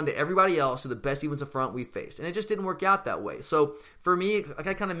what we've done to everybody else to the best defensive front we faced, and it just didn't work out that way. So for me, like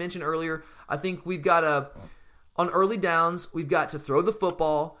I kind of mentioned earlier, I think we've got on early downs, we've got to throw the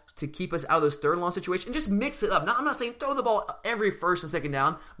football to keep us out of those third and long situations and just mix it up. Now, I'm not saying throw the ball every first and second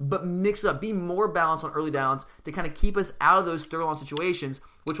down, but mix it up. Be more balanced on early downs to kind of keep us out of those third and long situations,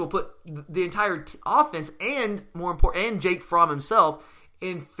 which will put the entire offense and, more important, and Jake Fromm himself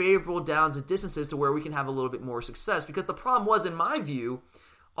in favorable downs and distances to where we can have a little bit more success. Because the problem was, in my view,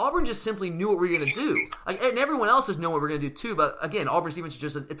 Auburn just simply knew what we were going to do. And everyone else has known what we're going to do too, but again, Auburn's defense is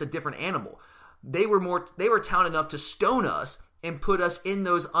just it's a different animal. They were talented enough to stone us and put us in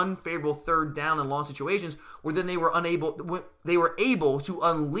those unfavorable third down and long situations where then they were able to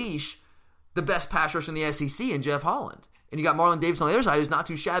unleash the best pass rush in the SEC in Jeff Holland. And you got Marlon Davis on the other side, who's not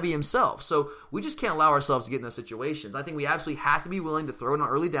too shabby himself. So we just can't allow ourselves to get in those situations. I think we absolutely have to be willing to throw it on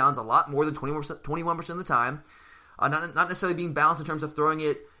early downs a lot more than 21% of the time. Not necessarily being balanced in terms of throwing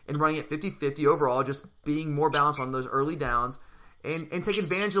it and running it 50-50 overall, just being more balanced on those early downs. And take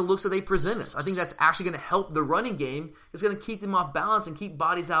advantage of the looks that they present us. I think that's actually going to help the running game. It's going to keep them off balance and keep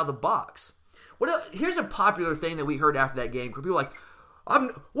bodies out of the box. Here's a popular thing that we heard after that game. People were like,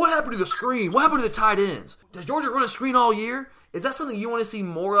 What happened to the screen? What happened to the tight ends? Does Georgia run a screen all year? Is that something you want to see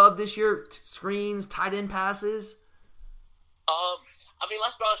more of this year? Screens, tight end passes? I mean,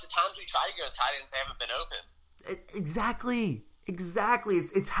 let's be honest. The times we try to go to tight ends, they haven't been open. Exactly.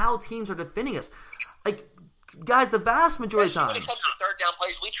 It's how teams are defending us. Like, guys, the vast majority of the time. When it comes to third down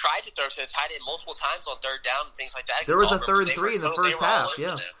plays, we tried to throw to the tight end multiple times on third down and things like that. There was a 3rd and 3 in the first half.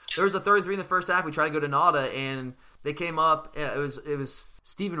 Yeah, there was a 3rd and 3 in the first half. We tried to go to Nada, and they came up. It was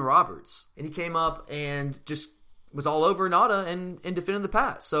Stephen Roberts, and he came up and just was all over Nada and defended the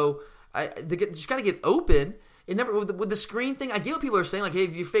pass. So they just got to get open. It never with the screen thing. I get what people are saying. Like, hey,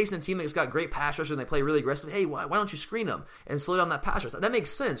 if you're facing a team that's got great pass rushers and they play really aggressive, hey, why don't you screen them and slow down that pass rush? That makes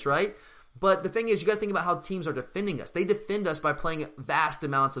sense, right? But the thing is, you got to think about how teams are defending us. They defend us by playing vast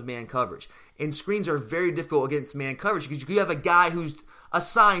amounts of man coverage, and screens are very difficult against man coverage because you have a guy who's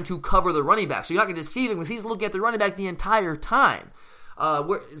assigned to cover the running back, so you're not going to deceive him because he's looking at the running back the entire time.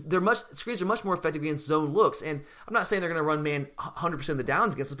 Screens are much more effective against zone looks, and I'm not saying they're going to run man 100% of the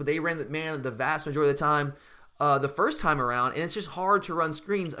downs against us, but they ran the man the vast majority of the time. The first time around, and it's just hard to run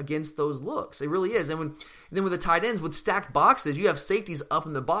screens against those looks. It really is. And then with the tight ends, with stacked boxes, you have safeties up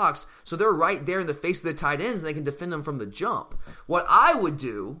in the box, so they're right there in the face of the tight ends, and they can defend them from the jump. What I would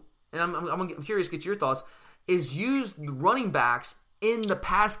do, and I'm curious to get your thoughts, is use the running backs in the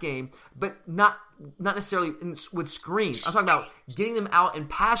pass game, but not necessarily with screens. I'm talking about getting them out in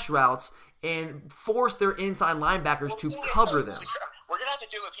pass routes and force their inside linebackers to cover them. We're going to have to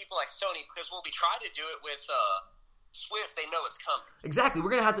do it with people like Sony because when we try to do it with Swift, they know it's coming. Exactly.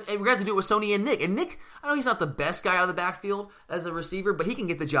 We're going to have to do it with Sony and Nick. And Nick, I know he's not the best guy out of the backfield as a receiver, but he can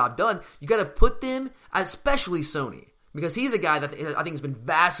get the job done. You got to put them, especially Sony, because he's a guy that I think has been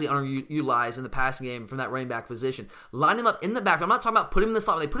vastly underutilized in the passing game from that running back position. Line him up in the backfield. I'm not talking about put him in the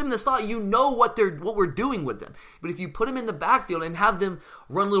slot. When they put him in the slot, you know what we're doing with them. But if you put him in the backfield and have them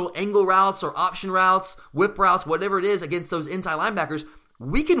run little angle routes or option routes, whip routes, whatever it is against those inside linebackers,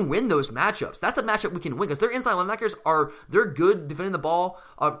 we can win those matchups. That's a matchup we can win because their inside linebackers they're good defending the ball,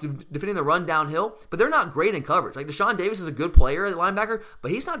 defending the run downhill, but they're not great in coverage. Like Deshaun Davis is a good player at linebacker, but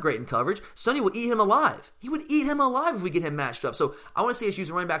he's not great in coverage. Sony will eat him alive. He would eat him alive if we get him matched up. So I want to see us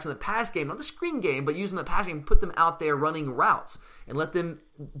using running backs in the pass game, not the screen game, but using the pass game, put them out there running routes and let them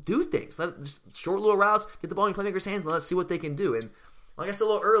do things. Short little routes, get the ball in playmakers' hands, and let's see what they can do. And like I said a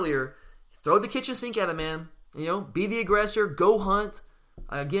little earlier, throw the kitchen sink at him, man. Be the aggressor, go hunt.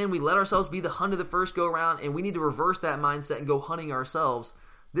 Again, we let ourselves be the hunt of the first go-around, and we need to reverse that mindset and go hunting ourselves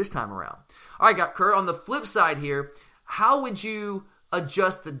this time around. All right, Kurt, on the flip side here, how would you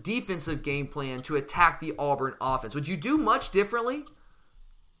adjust the defensive game plan to attack the Auburn offense? Would you do much differently?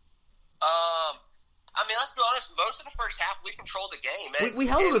 I mean, let's be honest, most of the first half, we controlled the game. We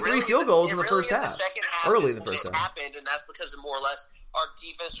held them to 3 field goals in the first half. Early in the first half. Happened, and that's because of more or less our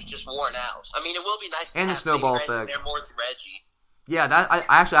defense was just worn out. I mean, it will be nice to have the snowball effect. They're more than Reggie. Yeah,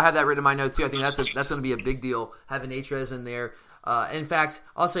 I have that written in my notes too. I think that's going to be a big deal, having Natrez in there. In fact,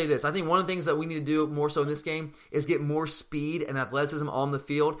 I'll say this. I think one of the things that we need to do more so in this game is get more speed and athleticism on the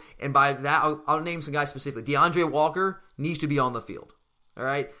field. And by that, I'll name some guys specifically. DeAndre Walker needs to be on the field. All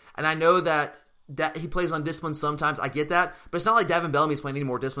right? And I know that he plays on discipline sometimes. I get that. But it's not like Davin Bellamy's playing any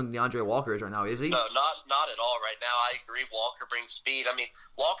more discipline than DeAndre Walker is right now, is he? No, not at all right now. I agree. Walker brings speed. I mean,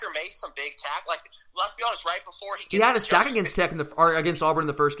 Walker made some big tackles. Like, let's be honest, right before he had a sack against Tech against Auburn in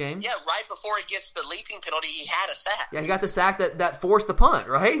the first game. Yeah, right before he gets the leaping penalty, he had a sack. Yeah, he got the sack that forced the punt,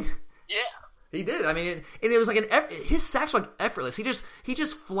 right? Yeah. He did. I mean, and it was like his sacks were like effortless. He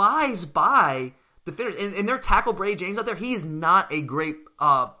just flies by the finish. And their tackle Brady James out there, he is not a great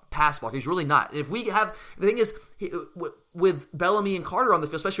pass blocker. He's really not. If we have the thing is with Bellamy and Carter on the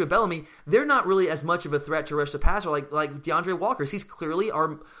field, especially with Bellamy, they're not really as much of a threat to rush the passer like DeAndre Walker. He's clearly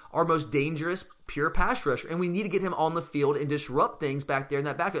our most dangerous pure pass rusher, and we need to get him on the field and disrupt things back there in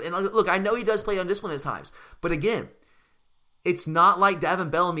that backfield. And look, I know he does play undisciplined at times, but again, it's not like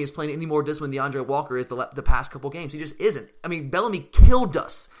Davin Bellamy is playing any more disciplined than DeAndre Walker is the past couple games. He just isn't. I mean, Bellamy killed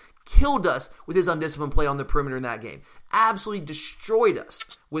us with his undisciplined play on the perimeter in that game. Absolutely destroyed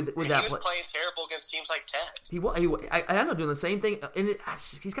us with that play. He was playing terrible against teams like Tech. I know, doing the same thing, and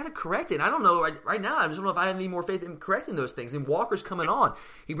he's got to correct it. And I don't know right now. I just don't know if I have any more faith in correcting those things. And Walker's coming on.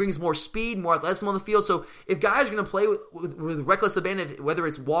 He brings more speed, more athleticism on the field. So if guys are going to play with reckless abandon, whether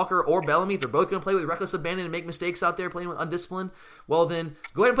it's Walker or Bellamy, if they're both going to play with reckless abandon and make mistakes out there playing with undisciplined, well then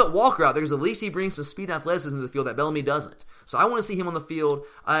go ahead and put Walker out there because at least he brings some speed and athleticism to the field that Bellamy doesn't. So I want to see him on the field,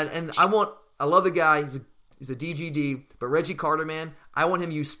 and I love the guy. He's a DGD, but Reggie Carter, man, I want him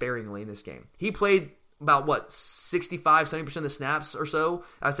used sparingly in this game. He played about, 65, 70% of the snaps or so.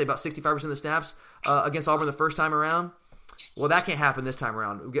 I'd say about 65% of the snaps against Auburn the first time around. Well, that can't happen this time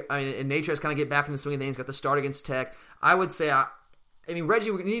around. And Natchez kind of get back in the swing of things. Got the start against Tech. I would say,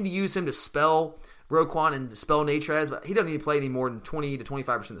 Reggie, we need to use him to spell Roquan and to spell Natchez, but he doesn't need to play any more than 20 to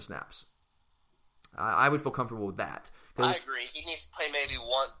 25% of the snaps. I would feel comfortable with that. I agree. He needs to play maybe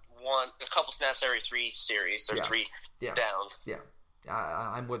a couple snaps every 3 series or 3 downs. Yeah.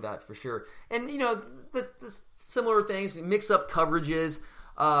 I'm with that for sure. And, the similar things, mix up coverages.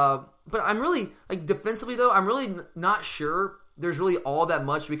 But I'm really, defensively, though, I'm really not sure there's really all that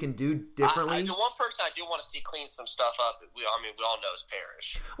much we can do differently. The one person I do want to see clean some stuff up, we all know is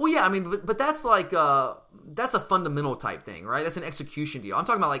Parrish. Well, yeah, but that's that's a fundamental type thing, right? That's an execution deal. I'm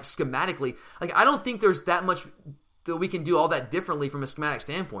talking about, schematically. I don't think there's that much that we can do all that differently from a schematic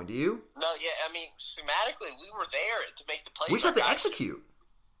standpoint. Do you? No, yeah, schematically, we were there to make the plays. We just have to execute.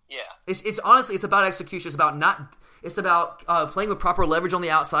 Yeah. It's honestly, it's about execution. It's about playing with proper leverage on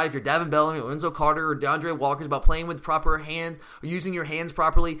the outside. If you're Davin Bellamy or Enzo Carter or DeAndre Walker, it's about playing with proper hand, or using your hands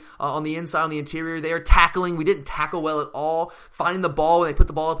properly on the inside, on the interior there. Tackling, we didn't tackle well at all. Finding the ball when they put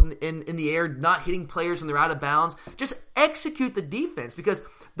the ball up in the air, not hitting players when they're out of bounds. Just execute the defense, because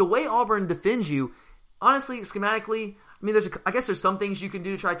the way Auburn defends you, honestly, schematically, I guess there's some things you can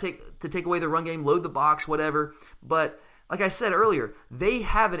do to try to take away the run game, load the box, whatever, but like I said earlier, they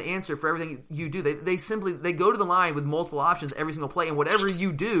have an answer for everything you do. They go to the line with multiple options every single play, and whatever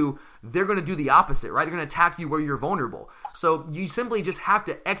you do, they're going to do the opposite, right? They're going to attack you where you're vulnerable. So you simply just have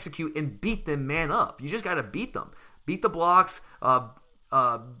to execute and beat them man up. You just got to beat them. Beat the blocks,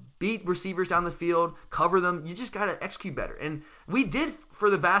 beat receivers down the field, cover them. You just got to execute better. And we did for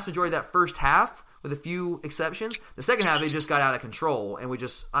the vast majority of that first half, with a few exceptions. The second half, it just got out of control, and we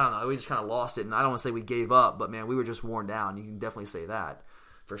just kind of lost it. And I don't want to say we gave up, but man, we were just worn down. You can definitely say that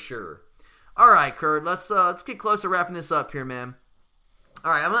for sure. All right, Kurt, let's get close to wrapping this up here, man. All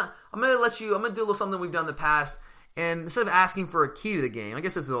right, I'm gonna do a little something we've done in the past, and instead of asking for a key to the game, I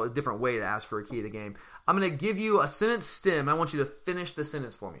guess this is a different way to ask for a key to the game. I'm gonna give you a sentence stem. I want you to finish the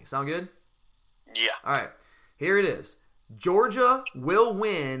sentence for me. Sound good? Yeah. All right, here it is. Georgia will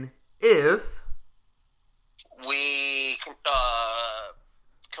win if we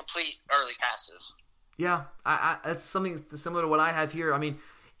complete early passes. Yeah, that's something similar to what I have here.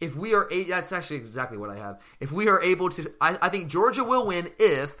 If we are that's actually exactly what I have. If we are able to, I think Georgia will win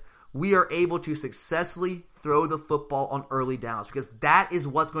if we are able to successfully throw the football on early downs, because that is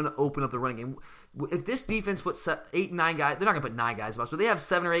what's going to open up the running game. If this defense puts 8, 9 guys, they're not going to put 9 guys in the box, but they have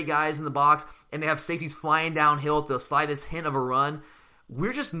 7 or 8 guys in the box, and they have safeties flying downhill at the slightest hint of a run,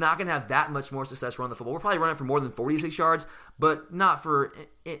 we're just not going to have that much more success running the football. We're probably running for more than 46 yards, but not for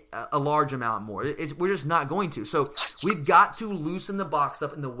a large amount more. We're just not going to. So we've got to loosen the box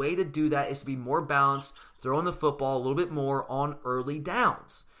up, and the way to do that is to be more balanced, throwing the football a little bit more on early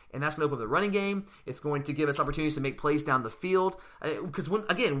downs. And that's going to open up the running game. It's going to give us opportunities to make plays down the field. Because,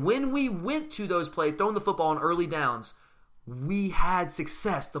 when we went to those plays, throwing the football on early downs, we had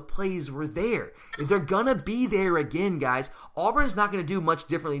success. The plays were there. They're going to be there again, guys. Auburn's not going to do much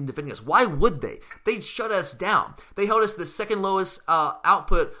differently in defending us. Why would they? They'd shut us down. They held us to the second lowest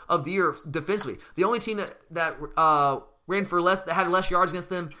output of the year defensively. The only team that ran for less, that had less yards against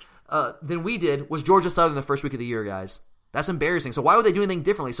them than we did, was Georgia Southern the first week of the year, guys. That's embarrassing. So why would they do anything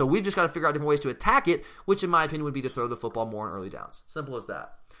differently? So we've just got to figure out different ways to attack it, which in my opinion would be to throw the football more on early downs. Simple as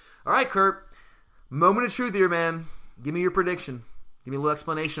that. All right, Kurt. Moment of truth here, man. Give me your prediction. Give me a little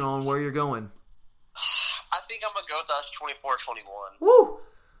explanation on where you're going. I think I'm going to go with us 24-21. Woo!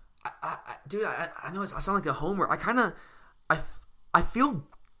 Dude, I know I sound like a homer. I feel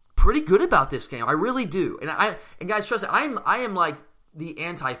pretty good about this game. I really do. And guys, trust me, I am like the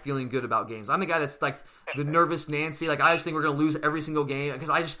anti-feeling good about games. I'm the guy that's like the nervous Nancy. Like, I just think we're going to lose every single game.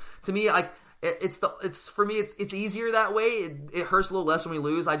 Because it's easier that way. It hurts a little less when we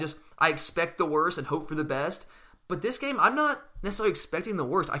lose. I expect the worst and hope for the best. But this game, I'm not necessarily expecting the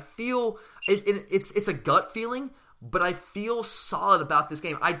worst. I feel it's a gut feeling, but I feel solid about this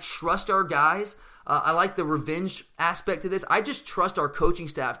game. I trust our guys. I like the revenge aspect to this. I just trust our coaching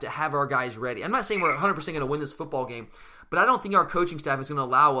staff to have our guys ready. I'm not saying we're 100% going to win this football game, but I don't think our coaching staff is going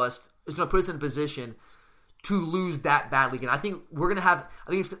to put us in a position to lose that badly again. I think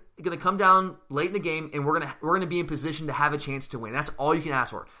it's going to come down late in the game, and we're going to be in position to have a chance to win. That's all you can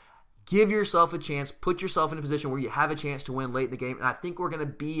ask for. Give yourself a chance. Put yourself in a position where you have a chance to win late in the game, and I think we're going to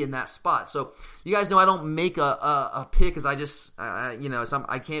be in that spot. So you guys know I don't make a pick, because I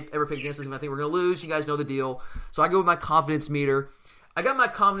can't ever pick against this. If I think we're going to lose, you guys know the deal. So I go with my confidence meter. I got my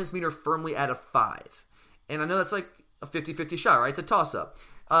confidence meter firmly at a 5, and I know that's like a 50-50 shot, right? It's a toss-up.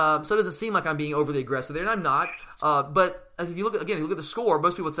 So it doesn't seem like I'm being overly aggressive there, and I'm not. But if you look at the score,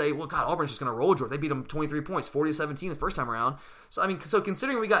 most people would say, well, God, Auburn's just going to roll Georgia. They beat them 23 points, 40-17 the first time around. So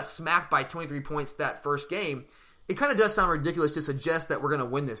considering we got smacked by 23 points that first game, it kind of does sound ridiculous to suggest that we're going to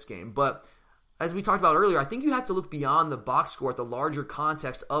win this game. But as we talked about earlier, I think you have to look beyond the box score at the larger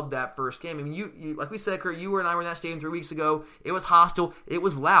context of that first game. I mean, you like we said, Kurt, you and I were in that stadium 3 weeks ago. It was hostile. It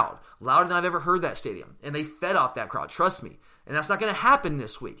was loud. Louder than I've ever heard that stadium. And they fed off that crowd. Trust me. And that's not going to happen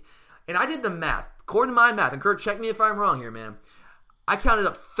this week. And I did the math. According to my math, and Kurt, check me if I'm wrong here, man. I counted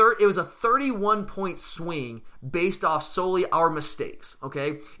up it was a 31-point swing based off solely our mistakes,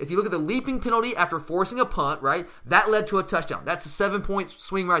 okay? If you look at the leaping penalty after forcing a punt, right, that led to a touchdown. That's a 7-point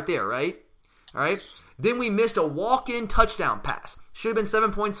swing right there, right? All right. Then we missed a walk-in touchdown pass. Should have been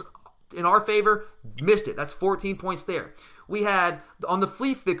 7 points in our favor. Missed it. That's 14 points there. We had on the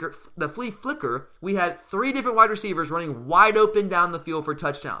flea flicker, we had 3 different wide receivers running wide open down the field for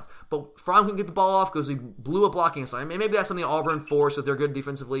touchdowns. But Fromm couldn't get the ball off because he blew a blocking assignment. Maybe that's something Auburn forced if they're good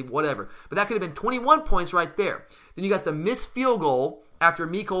defensively, whatever. But that could have been 21 points right there. Then you got the missed field goal after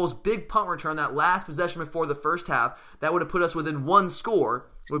Mecole's big punt return, that last possession before the first half. That would have put us within 1 score.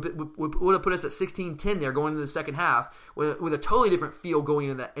 Would have put us at 16-10 there going into the second half with a totally different feel going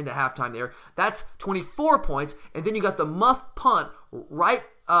into halftime there. That's 24 points. And then you got the muff punt right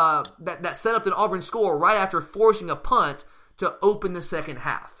that set up an Auburn score right after forcing a punt to open the second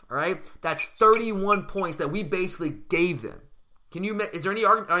half. All right? That's 31 points that we basically gave them. Is there any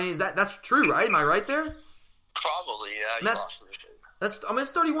argument? I mean, that's true, right? Am I right there? Probably, yeah. You lost it's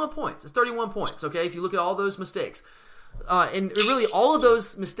 31 points. It's 31 points, okay, if you look at all those mistakes. And really, all of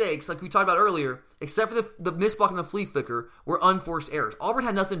those mistakes, like we talked about earlier, except for the missed block and the flea flicker, were unforced errors. Auburn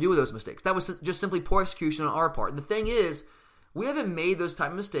had nothing to do with those mistakes. That was just simply poor execution on our part. And the thing is, we haven't made those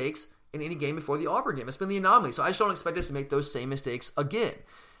type of mistakes in any game before the Auburn game. It's been the anomaly. So I just don't expect us to make those same mistakes again.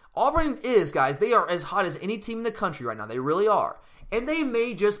 Auburn is, guys, they are as hot as any team in the country right now. They really are. And they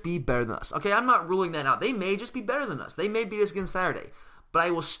may just be better than us. Okay, I'm not ruling that out. They may just be better than us. They may beat us again Saturday. But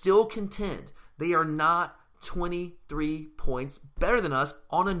I will still contend they are not 23 points better than us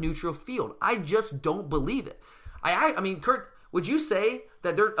on a neutral field. I just don't believe it. I mean, Kurt, would you say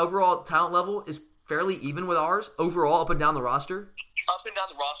that their overall talent level is fairly even with ours, overall up and down the roster? Up and down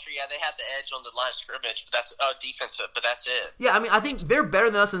the roster, yeah, they have the edge on the line of scrimmage, but that's defensive, but that's it. Yeah, I mean, I think they're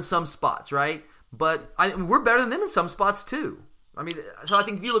better than us in some spots, right? But we're better than them in some spots too. I mean, so I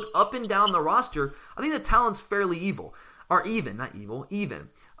think if you look up and down the roster, I think the talent's fairly even. Like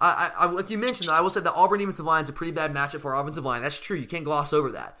you mentioned, I will say the Auburn defensive line is a pretty bad matchup for our offensive line. That's true. You can't gloss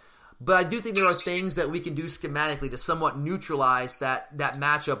over that. But I do think there are things that we can do schematically to somewhat neutralize that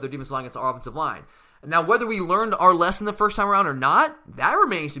matchup, their defensive line against our offensive line. Now, whether we learned our lesson the first time around or not, that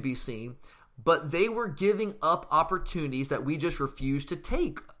remains to be seen. But they were giving up opportunities that we just refused to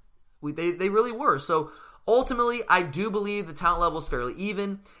take. They really were. So ultimately, I do believe the talent level is fairly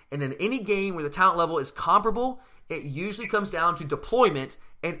even. And in any game where the talent level is comparable, it usually comes down to deployment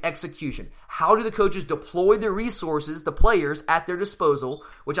and execution. How do the coaches deploy their resources, the players, at their disposal,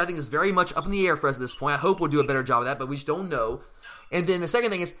 which I think is very much up in the air for us at this point. I hope we'll do a better job of that, but we just don't know. And then the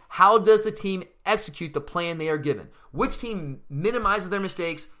second thing is, how does the team execute the plan they are given? Which team minimizes their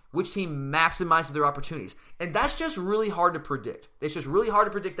mistakes? Which team maximizes their opportunities? And that's just really hard to predict. It's just really hard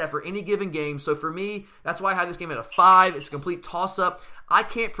to predict that for any given game. So for me, that's why I have this game at a 5. It's a complete toss-up. I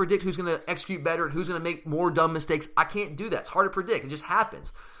can't predict who's going to execute better and who's going to make more dumb mistakes. I can't do that. It's hard to predict. It just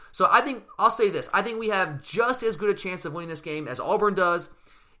happens. So I'll say this. I think we have just as good a chance of winning this game as Auburn does.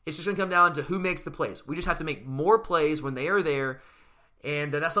 It's just going to come down to who makes the plays. We just have to make more plays when they are there.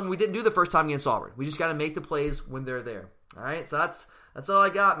 And that's something we didn't do the first time against Auburn. We just got to make the plays when they're there. All right, so that's all I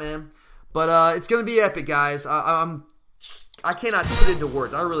got, man. But it's going to be epic, guys. I cannot put it into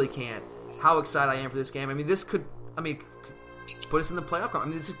words. I really can't. How excited I am for this game. I mean, this could put us in the playoff. I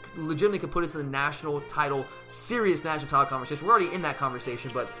mean, this legitimately could put us in the serious national title conversation. We're already in that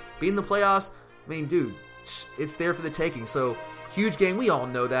conversation, but being in the playoffs, I mean, dude, it's there for the taking. So, huge game. We all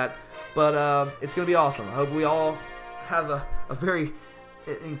know that. But it's going to be awesome. I hope we all have a very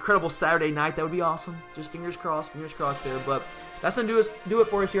incredible Saturday night. That would be awesome. Just fingers crossed there. But that's going to do it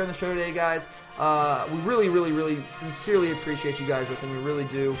for us here on the show today, guys. We really, really, really sincerely appreciate you guys listening. We really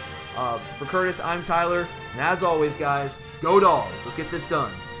do. For Curtis, I'm Tyler. And as always, guys, go Dogs. Let's get this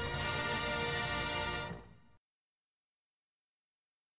done.